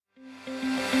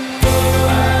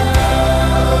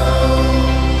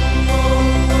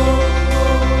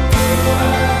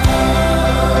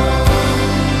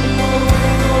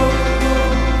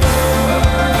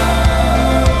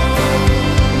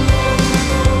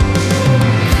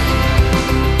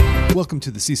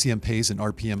to the CCM Pays and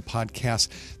RPM podcast.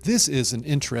 This is an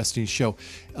interesting show.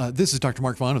 This is Dr.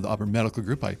 Mark Vaughn of the Auburn Medical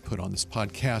Group. I put on this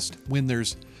podcast when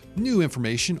there's new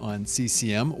information on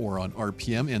CCM or on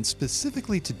RPM. And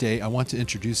specifically today, I want to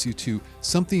introduce you to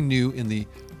something new in the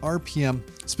RPM,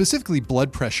 specifically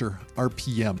blood pressure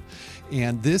RPM.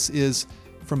 And this is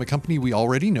from a company we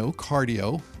already know,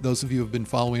 Cardio. Those of you who have been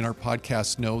following our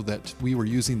podcast know that we were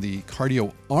using the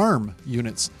Cardio Arm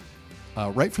units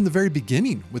right from the very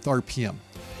beginning with RPM.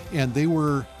 And they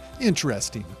were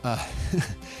interesting.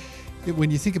 When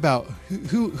you think about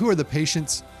who are the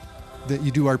patients that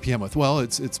you do RPM with, well,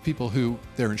 it's people who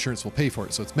their insurance will pay for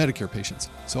it. So it's Medicare patients.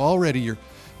 So already your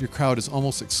crowd is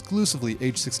almost exclusively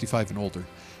age 65 and older.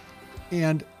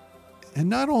 And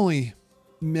not only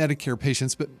Medicare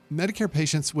patients, but Medicare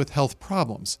patients with health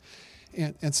problems.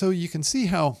 And so you can see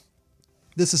how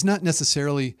this is not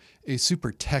necessarily a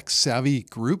super tech savvy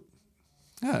group.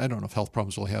 I don't know if health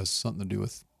problems really has something to do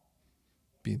with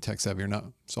being tech savvy or not,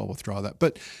 so I'll withdraw that.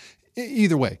 But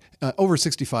either way, over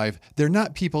 65, they're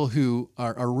not people who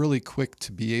are really quick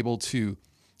to be able to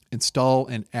install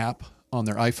an app on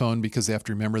their iPhone because they have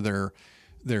to remember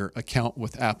their account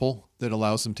with Apple that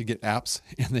allows them to get apps,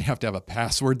 and they have to have a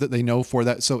password that they know for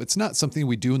that. So it's not something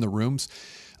we do in the rooms.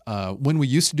 When we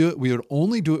used to do it, we would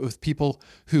only do it with people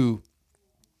who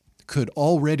could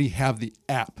already have the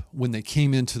app when they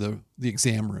came into the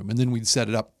exam room. And then we'd set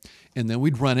it up, and then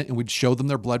we'd run it, and we'd show them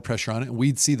their blood pressure on it, and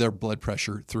we'd see their blood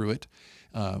pressure through it.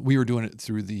 We were doing it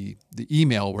through the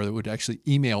email, where it would actually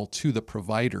email to the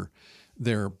provider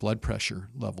their blood pressure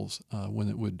levels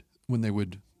when they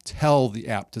would tell the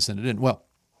app to send it in. Well,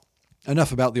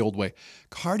 enough about the old way.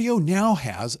 Cardio now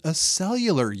has a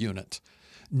cellular unit,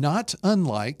 not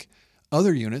unlike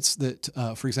other units that,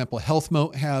 for example,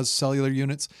 HealthMote has cellular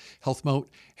units. HealthMote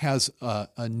has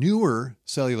a newer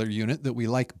cellular unit that we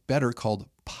like better called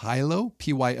Pylo,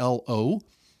 P-Y-L-O.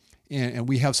 And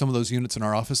we have some of those units in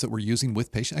our office that we're using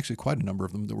with patients, actually quite a number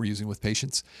of them that we're using with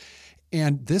patients.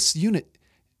 And this unit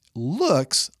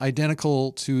looks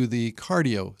identical to the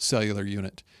Cardio cellular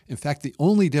unit. In fact, the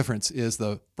only difference is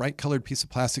the bright colored piece of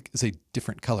plastic is a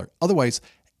different color. Otherwise,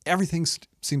 everything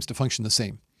seems to function the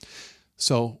same.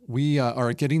 So we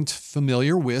are getting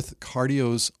familiar with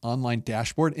Cardio's online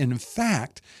dashboard. And in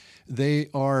fact, they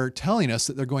are telling us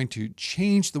that they're going to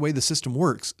change the way the system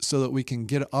works so that we can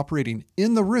get it operating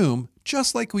in the room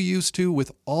just like we used to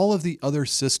with all of the other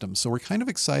systems. So we're kind of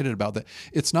excited about that.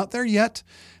 It's not there yet.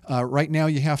 Right now,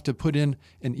 you have to put in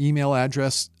an email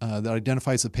address that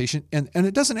identifies the patient. And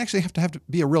it doesn't actually have to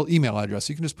be a real email address.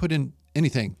 You can just put in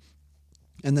anything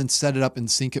and then set it up and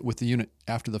sync it with the unit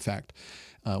after the fact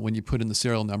when you put in the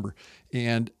serial number.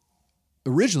 And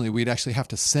originally, we'd actually have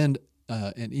to send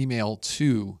an email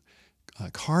to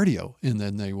Cardio, and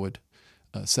then they would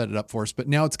set it up for us. But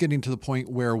now it's getting to the point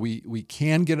where we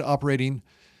can get it operating.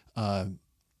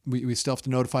 We still have to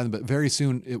notify them, but very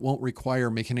soon it won't require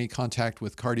making any contact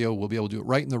with Cardio. We'll be able to do it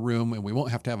right in the room, and we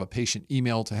won't have to have a patient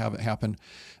email to have it happen.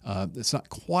 It's not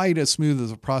quite as smooth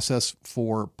as a process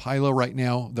for Pylo right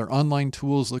now. Their online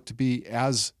tools look to be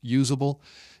as usable,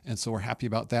 and so we're happy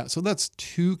about that. So that's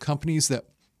two companies that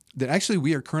actually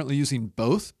we are currently using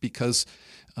both because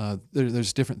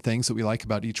there's different things that we like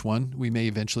about each one. We may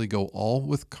eventually go all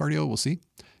with Cardio. We'll see.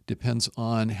 Depends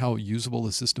on how usable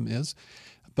the system is.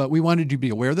 But we wanted you to be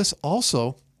aware of this.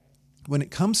 Also, when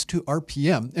it comes to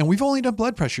RPM, and we've only done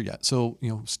blood pressure yet, so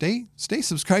stay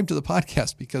subscribed to the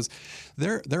podcast because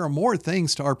there are more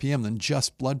things to RPM than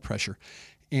just blood pressure.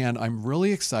 And I'm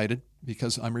really excited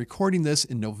because I'm recording this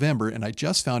in November, and I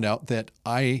just found out that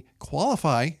I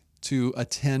qualify to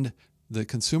attend the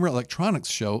Consumer Electronics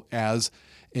Show as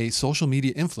a social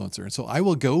media influencer. And so I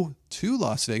will go to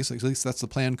Las Vegas, at least that's the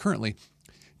plan currently,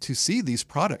 to see these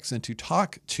products and to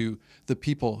talk to the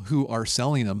people who are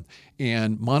selling them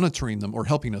and monitoring them or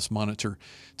helping us monitor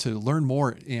to learn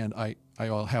more. And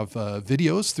I'll have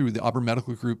videos through the Auburn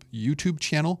Medical Group YouTube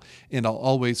channel, and I'll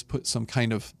always put some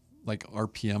kind of like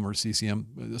RPM or CCM.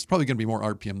 There's probably going to be more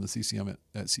RPM than CCM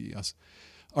at CES.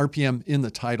 RPM in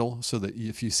the title so that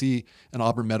if you see an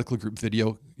Auburn Medical Group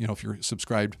video, if you're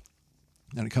subscribed,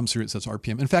 and it comes through, it says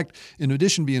RPM. In fact, in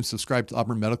addition to being subscribed to the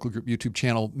Auburn Medical Group YouTube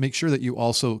channel, make sure that you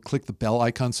also click the bell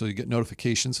icon so you get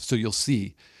notifications, so you'll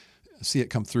see it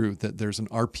come through that there's an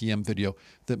RPM video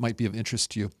that might be of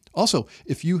interest to you. Also,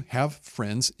 if you have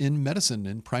friends in medicine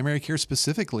and primary care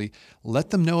specifically,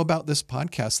 let them know about this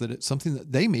podcast, that it's something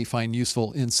that they may find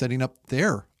useful in setting up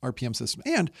their RPM system.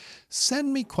 And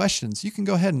send me questions. You can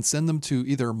go ahead and send them to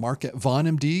either Mark at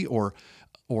VaughnMD or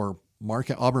Mark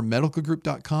at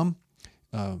AuburnMedicalGroup.com.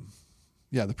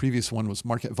 The previous one was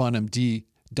Mark at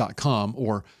VaughnMD.com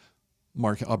or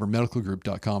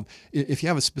mark@auburnmedicalgroup.com. If you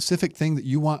have a specific thing that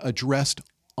you want addressed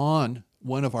on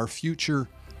one of our future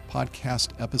podcast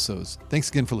episodes. Thanks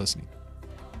again for listening.